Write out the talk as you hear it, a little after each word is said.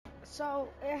So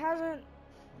it hasn't.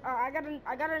 I got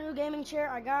a new gaming chair.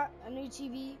 I got a new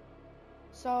TV.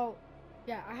 So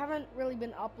yeah, I haven't really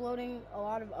been uploading a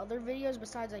lot of other videos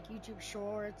besides like YouTube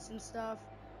Shorts and stuff.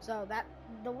 So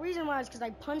the reason why is because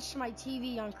I punched my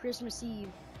TV on Christmas Eve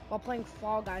while playing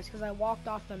Fall Guys because I walked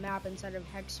off the map instead of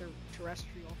Hex or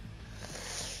Terrestrial.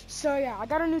 So yeah, I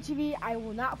got a new TV. I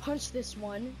will not punch this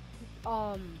one.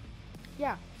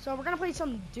 Yeah. So we're gonna play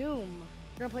some Doom.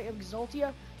 We're gonna play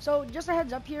Exultia. So just a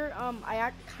heads up here,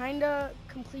 I kinda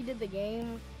completed the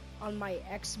game on my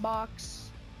Xbox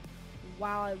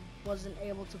while I wasn't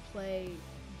able to play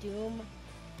Doom.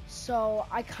 So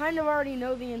I kind of already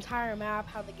know the entire map,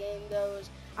 how the game goes.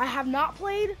 I have not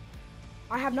played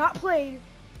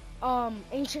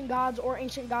Ancient Gods or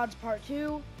Ancient Gods Part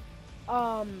 2.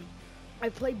 I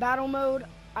played Battle Mode.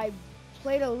 I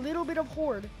played a little bit of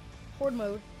Horde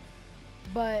Mode.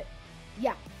 But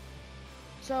yeah.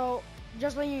 So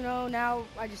just letting you know now,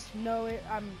 I just know it.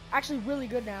 I'm actually really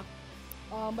good now.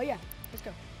 But yeah, let's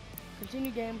go.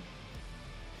 Continue game.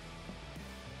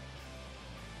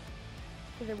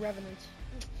 For the Revenant.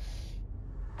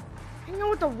 You know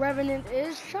what the Revenant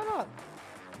is? Shut up.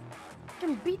 I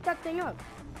can beat that thing up.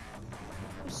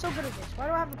 I'm so good at this. Why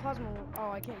do I have the plasma?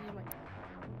 Oh, I can't use my.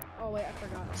 Oh wait, I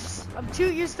forgot. I'm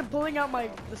too used to pulling out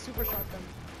the super shotgun.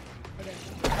 Okay.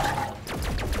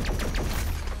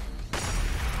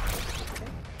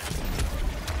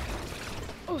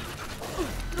 Oh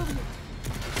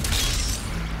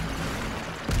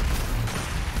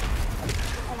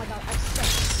my god, I suck.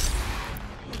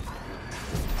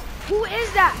 Who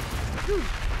is that? Dude,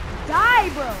 die,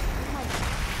 bro. Oh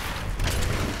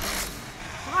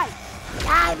my god.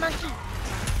 Die, monkey.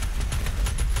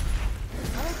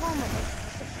 I don't call him a monkey.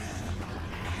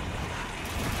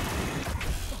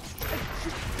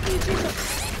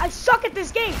 I suck at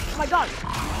this game. Oh my god.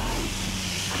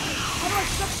 How do I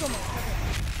suck so much? Okay.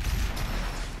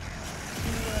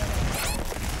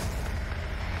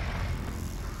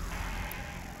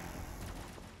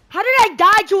 How did I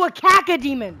die to a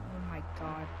Cacodemon? Oh my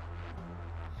god.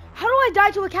 How do I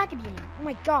die to a Cacodemon? Oh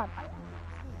my god.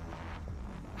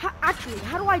 Actually,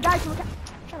 how do I die to a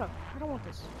Cacodemon? Shut up. I don't want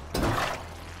this.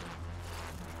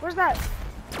 Where's that?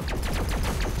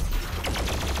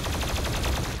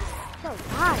 So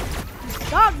why?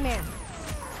 Dog man.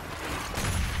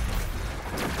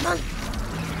 Monkey.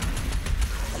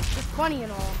 It's funny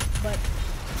and all, but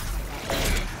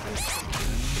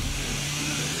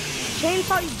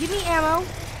chainsaw, you give me ammo.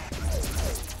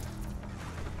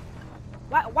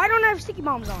 Why don't I have sticky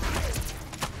bombs on?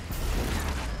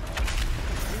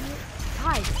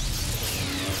 Hi.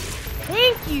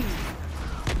 Thank you.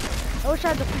 I wish I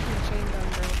had the freaking chain gun,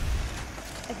 bro.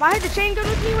 If I had the chain gun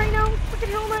with me right now, freaking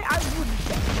hell, I would be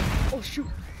dead. Oh shoot.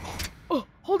 Oh,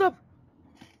 hold up.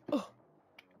 Oh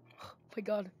my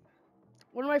god.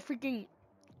 One of my freaking.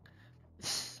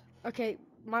 Okay,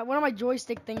 one of my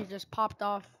joystick things just popped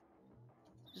off.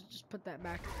 Just put that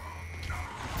back.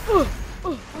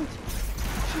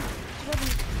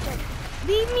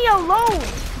 Leave me alone!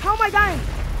 How am I dying?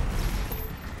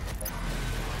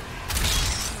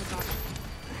 Oh my god.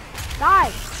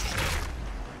 Die!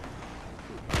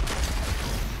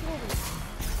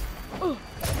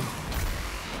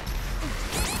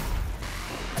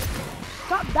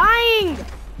 Stop dying!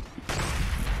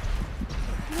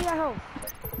 Give me that health.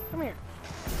 Come here.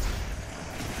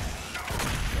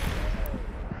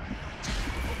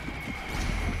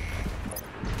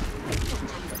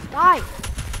 Die!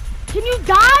 Can you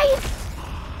die?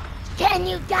 Can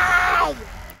you die?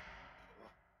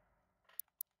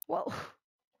 Whoa.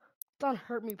 Don't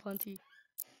hurt me plenty.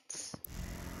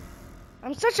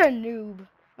 I'm such a noob.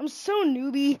 I'm so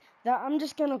newbie that I'm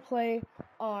just gonna play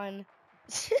on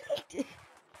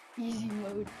easy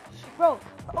mode. Bro,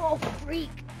 oh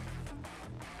freak.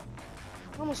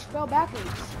 I almost fell backwards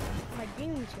on my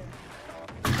gaming chair.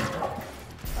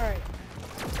 Alright.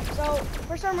 So,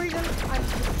 for some reason, I'm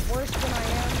worse than I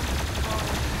am.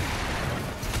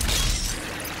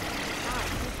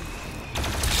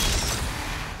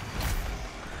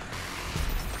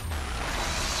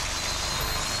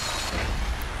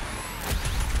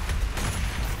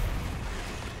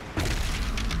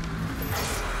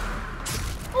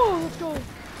 Oh, let's go.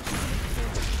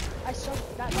 I suck.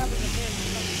 That was a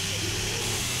very good.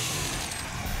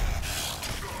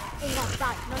 Oh, God,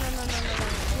 die. No.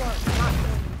 You are not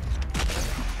going to.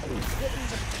 Get in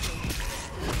the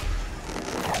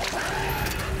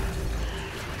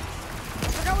I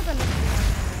forgot what the next one was.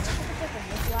 I think it's like a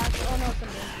Nick. Oh, no, it's a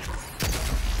Nancy.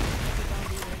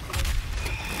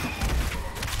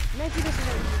 Nancy, this is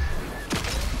what we do.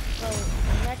 So,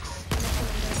 next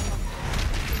one.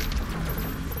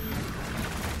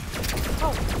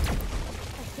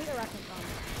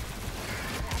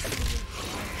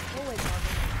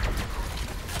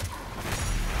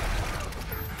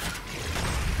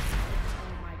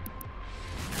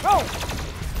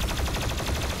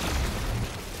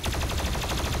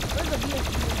 the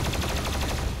BSG.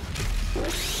 I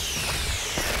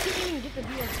can't even get the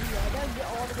BSG. I gotta get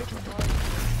all the way to the bottom.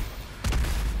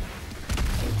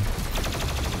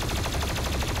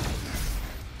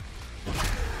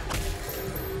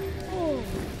 Oh.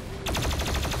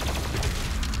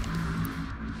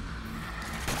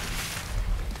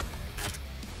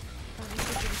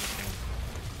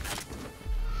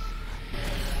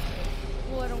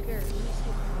 Well, I don't care.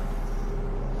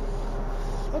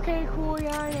 Okay, cool,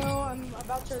 yeah, I know. I'm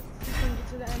about to get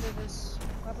to the end of this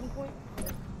weapon point. I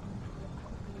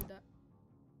need that.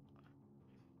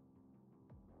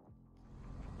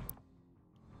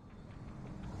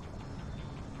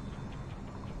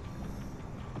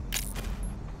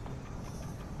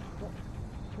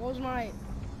 What was my...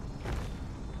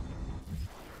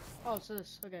 Oh, it's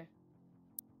this, okay.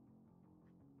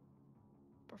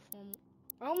 Perform...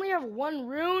 I only have one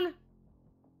rune?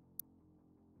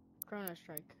 Chrono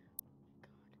Strike.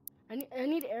 God. I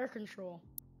need air control.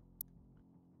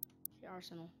 Okay,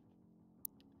 arsenal.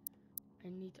 I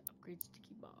need to upgrade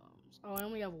sticky bombs. Oh, I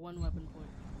only have one weapon point.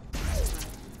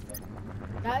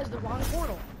 That is the wrong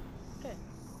portal. Okay.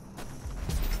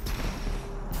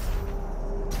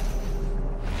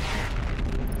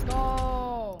 Let's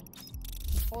go.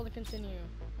 Hold to continue.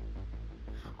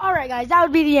 Alright guys, that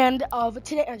would be the end of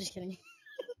today. I'm just kidding.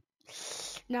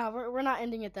 No, we're not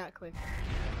ending it that quick.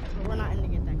 We're not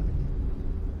ending it that quick.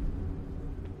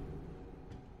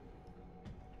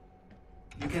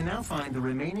 You can now find the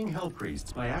remaining Hell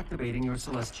Priests by activating your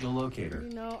Celestial Locator.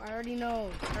 I already know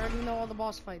all the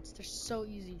boss fights. They're so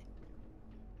easy.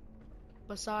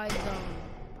 Besides,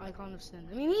 Icon of Sin.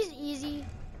 I mean, he's easy.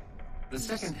 The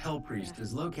second Hell Priest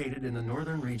is located in the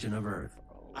northern region of Earth.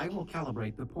 I will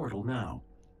calibrate the portal now.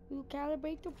 You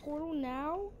calibrate the portal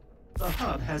now? The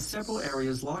hub has several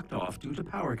areas locked off due to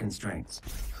power constraints.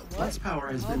 Once power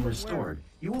has been restored,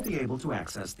 you will be able to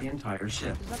access the entire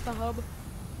ship. Is that the hub?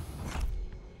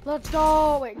 Let's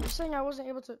go! Wait, you're saying I wasn't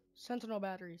able to... Sentinel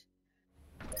batteries.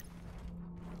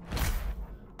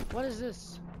 What is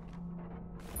this?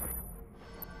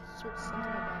 Search Sentinel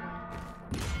battery.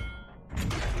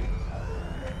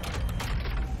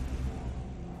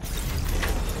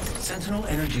 Sentinel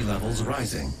energy levels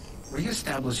rising.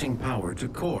 Re-establishing power to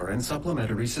core and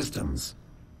supplementary systems.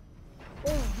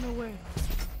 Oh, no way.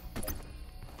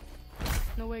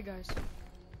 No way, guys.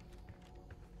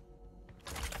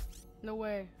 No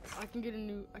way. I can get a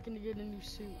new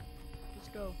suit. Let's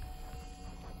go.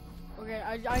 Okay,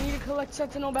 I need to collect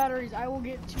Sentinel batteries. I will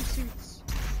get 2 suits.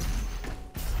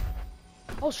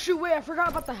 Oh shoot, wait, I forgot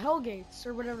about the Hell Gates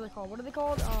or whatever they're called. What are they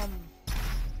called?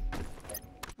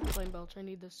 Flame Belch, I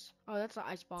need this. Oh, that's the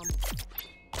ice bomb.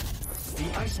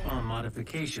 The ice bomb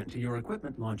modification to your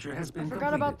equipment launcher has been completed.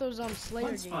 I forgot about those Slayer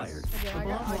Once gates. fired, Okay, the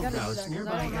bomb will I douse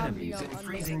nearby enemies in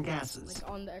freezing gases.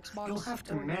 Like on the Xbox. You'll have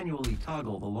to manually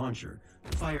toggle the launcher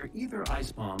to fire either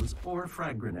ice bombs or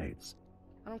frag grenades.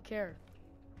 I don't care.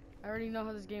 I already know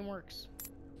how this game works.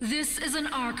 This is an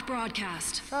ARC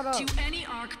broadcast. Shut up. To any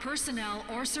ARC personnel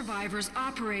or survivors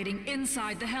operating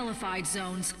inside the Hellified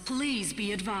zones, please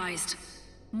be advised.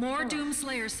 More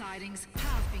Doomslayer sightings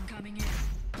have been coming in.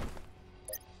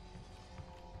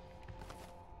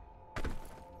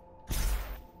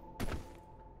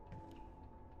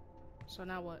 So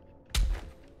now what?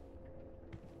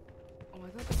 Oh, I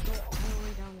thought to go all the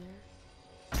way down there.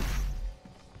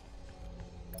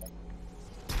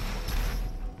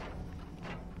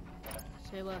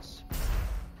 Say less.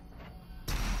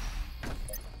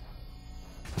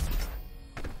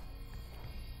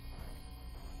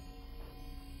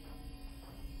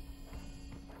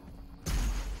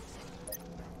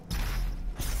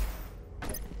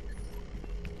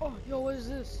 Oh, yo, what is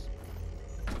this?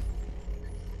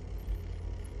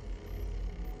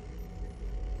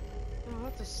 Oh,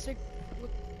 that's a sick.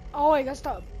 Oh wait, that's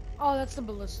the. Oh, that's the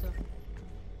ballista.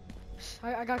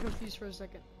 I got confused for a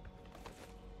second.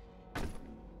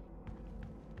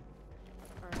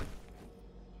 Alright.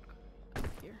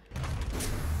 Here.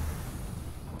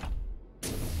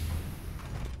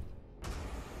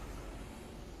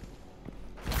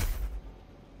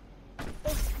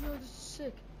 Oh, yo, this is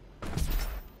sick.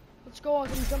 Let's go. I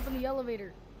can jump in the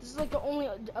elevator. This is like the only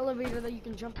elevator that you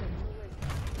can jump in.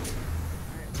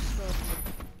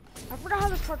 I forgot how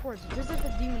this part works. Visit the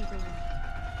demon prison.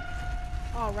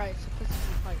 Oh, right. So this is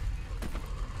the fight.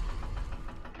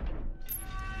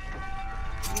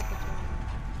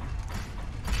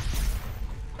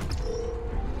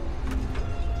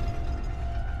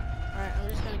 Alright, I'm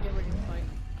just gonna get ready to fight.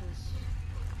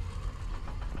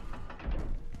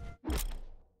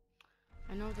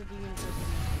 I know the demon prison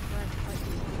is.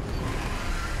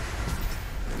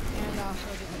 And also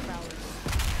get the prowler.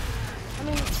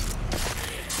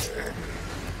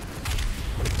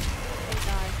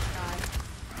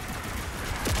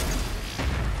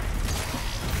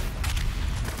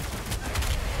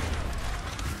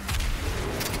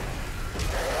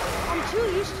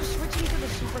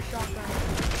 super shotgun.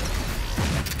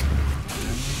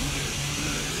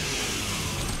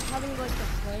 Having like the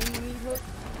flame meat hook.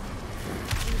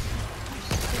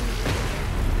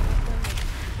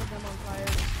 Put them on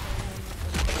fire.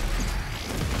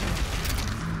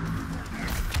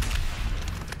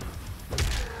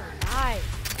 Nice.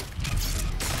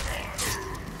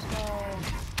 So,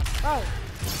 oh.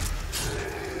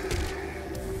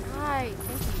 Hi,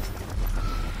 thank you.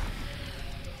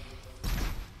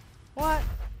 What?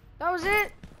 That was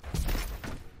it?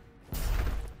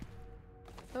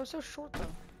 That was so short though.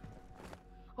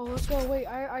 Oh, let's go. Wait,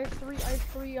 I have three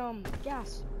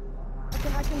gas.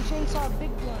 I can chainsaw a big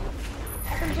one.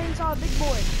 I can chainsaw a big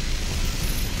boy.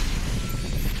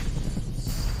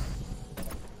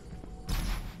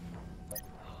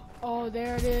 Oh,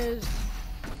 there it is.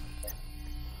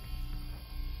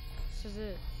 This is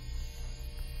it.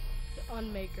 The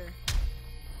Unmaker.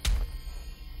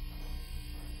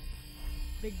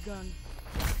 Big gun.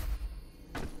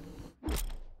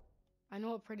 I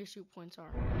know what pretty shoot points are.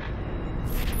 Alright,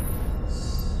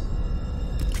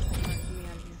 get me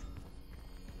out of here.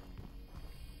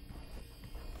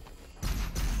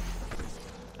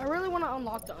 I really want to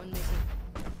unlock the Unmaker.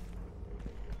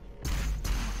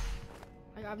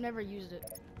 Like, I've never used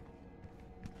it.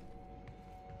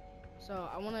 So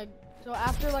I want to. So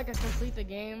after like I complete the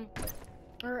game,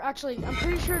 or actually, I'm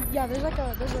pretty sure. Yeah, there's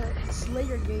a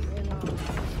Slayer gate in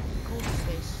Cold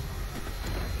Space.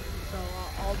 So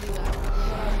I'll do that.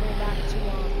 Then I'll go back to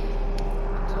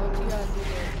Exotia and do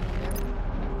it.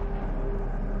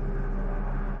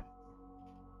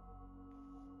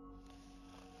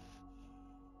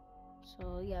 So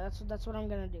yeah, that's what I'm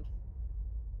gonna do.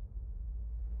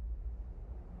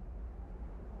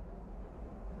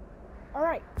 All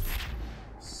right.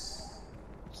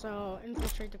 So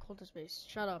infiltrate the cultist base.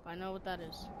 Shut up. I know what that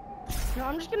is. No,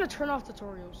 I'm just gonna turn off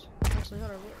tutorials. Actually,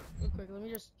 hold on, real quick. Let me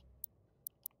just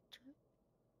turn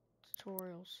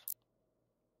tutorials.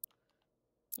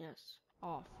 Yes,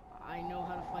 off. I know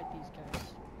how to fight these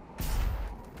guys.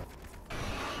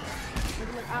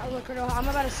 Look, I'm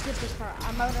about to skip this part.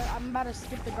 I'm about to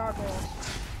skip the gargoyles.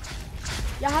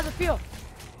 Yeah, how's it feel?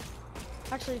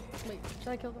 Actually, wait. Should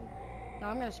I kill them? No,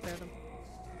 I'm gonna spare them.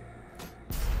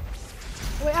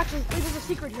 Oh, wait, actually, wait, there's a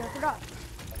secret here. I forgot. The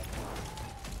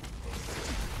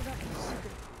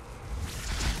secret.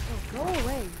 Oh, go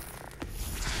away.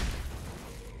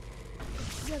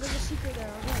 Yeah, there's a secret there.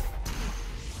 Okay.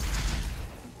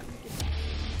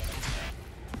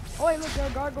 Oh wait, look, there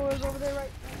are gargoyles over there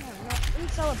right now. In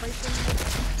celebration.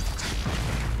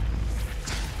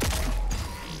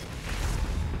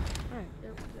 Alright,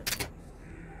 there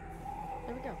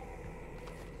we go.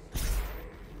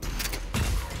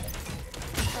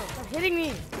 Oh, stop hitting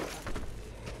me!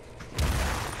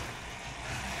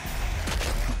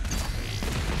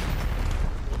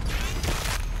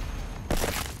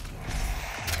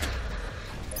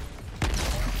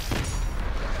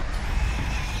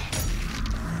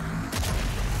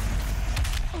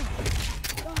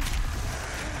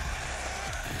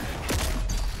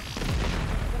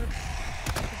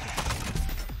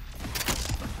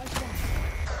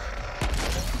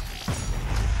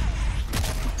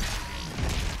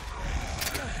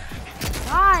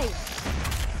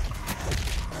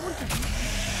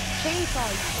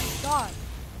 God.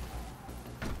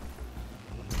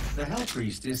 The Hell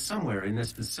Priest is somewhere in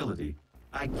this facility.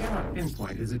 I cannot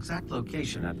pinpoint his exact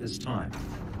location at this time.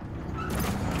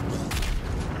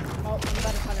 Oh, I'm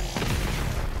about to cut him.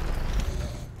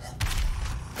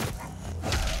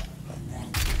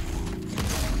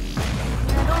 I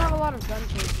don't have a lot of gun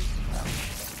chases.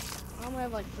 I only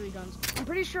have like 3 guns. I'm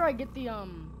pretty sure I get the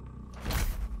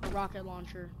rocket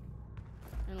launcher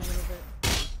in a little bit.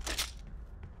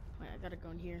 Wait, I gotta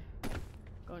go in here.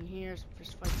 Go in here,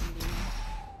 just fight some demons.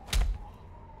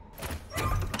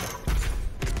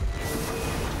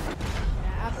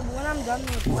 Yeah, when I'm done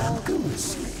with Welcome,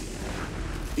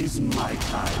 is my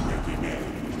time beginning?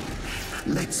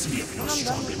 Let's see if you're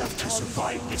strong enough to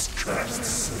survive this curse.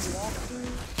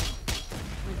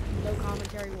 No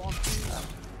commentary walkthrough.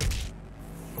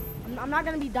 I'm not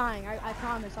gonna be dying. I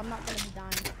promise. I'm not gonna be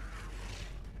dying.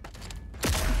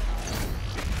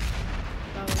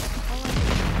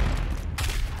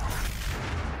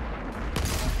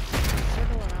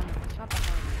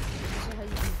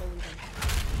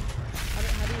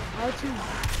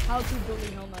 How to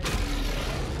bully Hell Knight.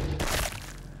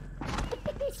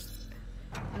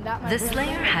 The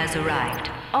Slayer has arrived.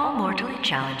 All mortally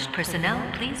challenged personnel,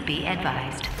 please be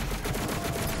advised.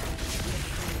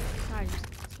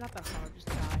 It's not that hard, just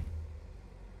die.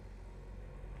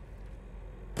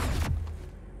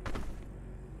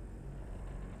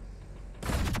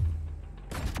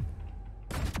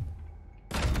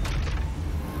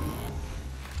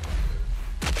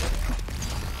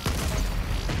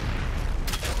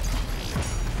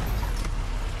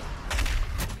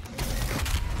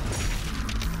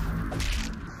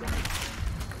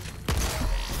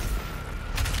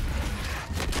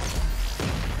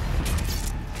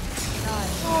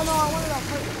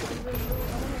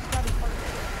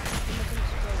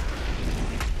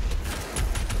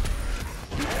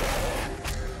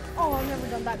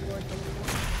 I'm back for it.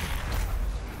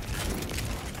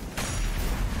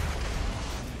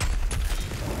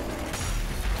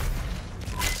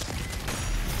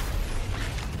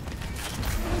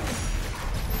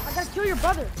 I gotta kill your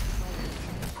brother.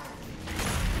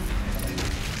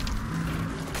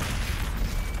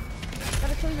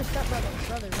 Gotta kill your stepbrother,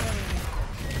 brother, whatever.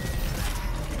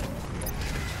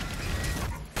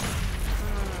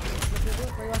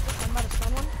 I'm about to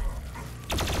stun one.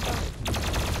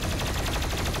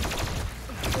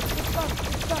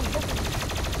 It's done. Both of them.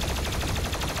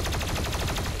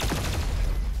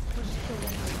 Let's just kill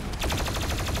one.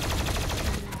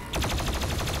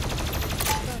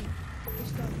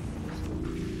 It's done.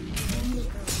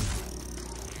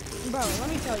 Bro, let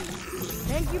me tell you,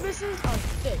 incubuses are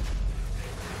thick.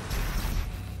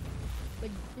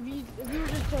 Like, if you were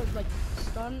just to, like,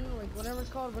 stun, like, whatever it's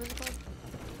called, what is it called?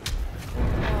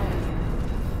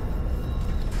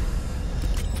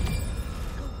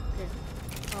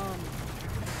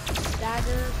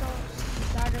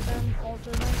 Stagger them,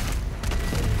 alter them. You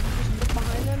just look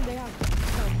behind them, they have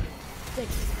thick.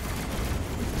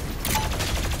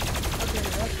 Okay,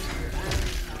 that's just weird.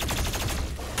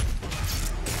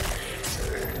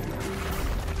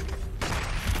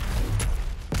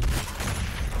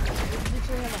 They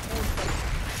literally have a whole thing.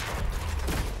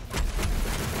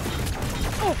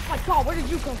 Oh my god, where did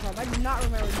you come from? I do not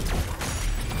remember you.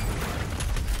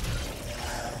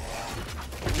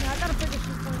 I gotta pick a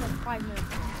shoot for like 5 minutes.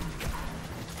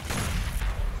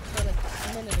 Or like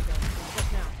a minute ago. Just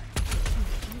now.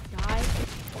 You died?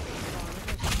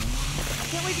 I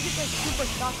can't wait to get that super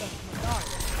shotgun. Oh my god.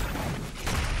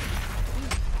 You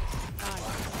died.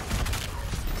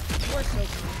 You're so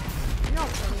cool. You're not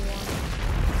 21.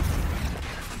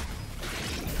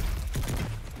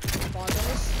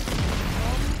 Fatherless.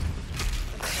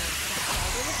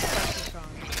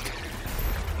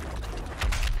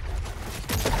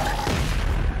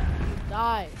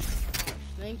 Die.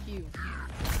 Thank you.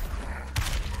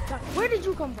 God, where did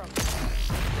you come from?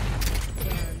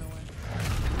 Yeah, no way.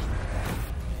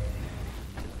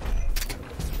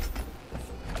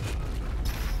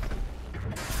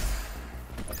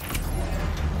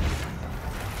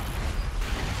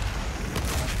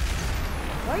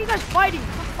 Why are you guys fighting?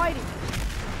 Stop fighting.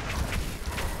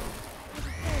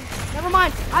 Never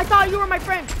mind. I thought you were my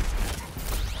friend.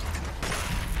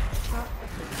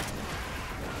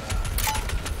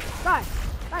 Die!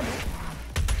 Die, man!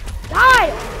 Die!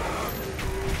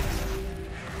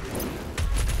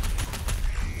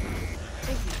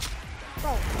 Thank you.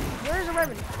 Bro, where's the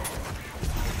revenue?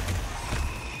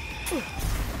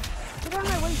 Get out of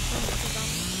my way, friend.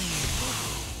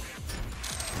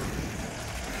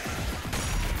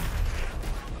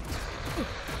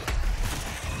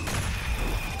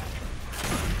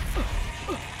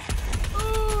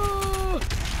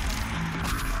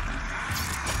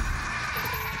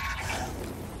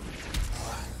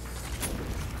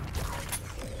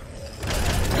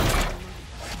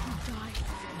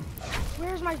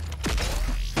 Where's my...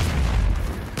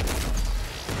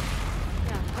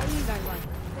 Yeah, how do you guys like?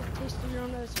 Just taste of your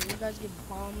own medicine. You guys get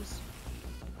bombs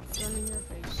thrown in your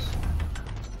face.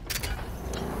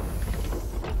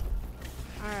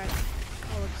 Alright.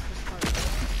 Oh, it's this part.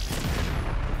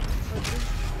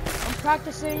 I'm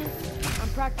practicing, okay?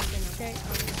 I'm practicing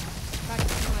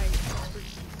my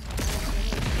expertise.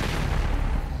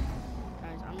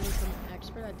 Guys, I'm gonna become an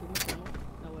expert at doing this.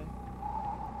 No way.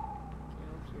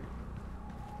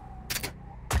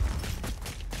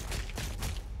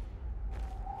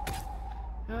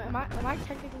 Am I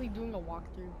technically doing a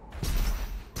walkthrough?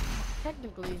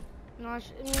 Technically, no. I mean,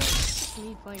 it's just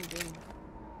me playing a game.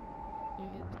 I mean,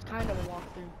 it's kind of a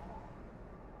walkthrough,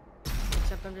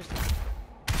 except I'm just.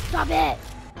 Stop it!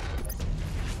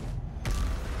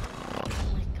 Oh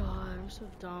my god, I'm so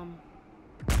dumb.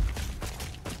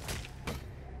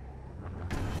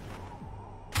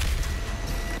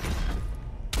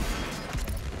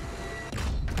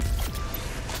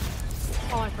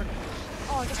 Oh, I forgot.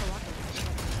 Oh, I guess a rocket.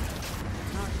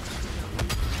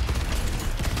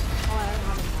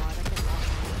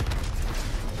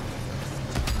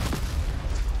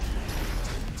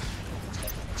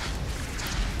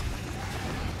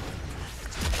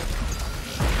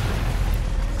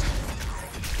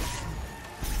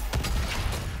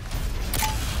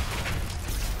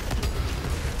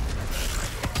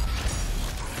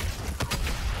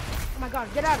 Oh my god,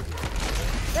 get out of here.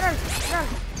 Get out of here. Get out of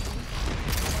here.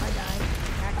 I died.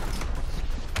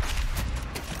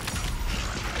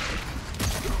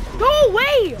 Go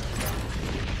away!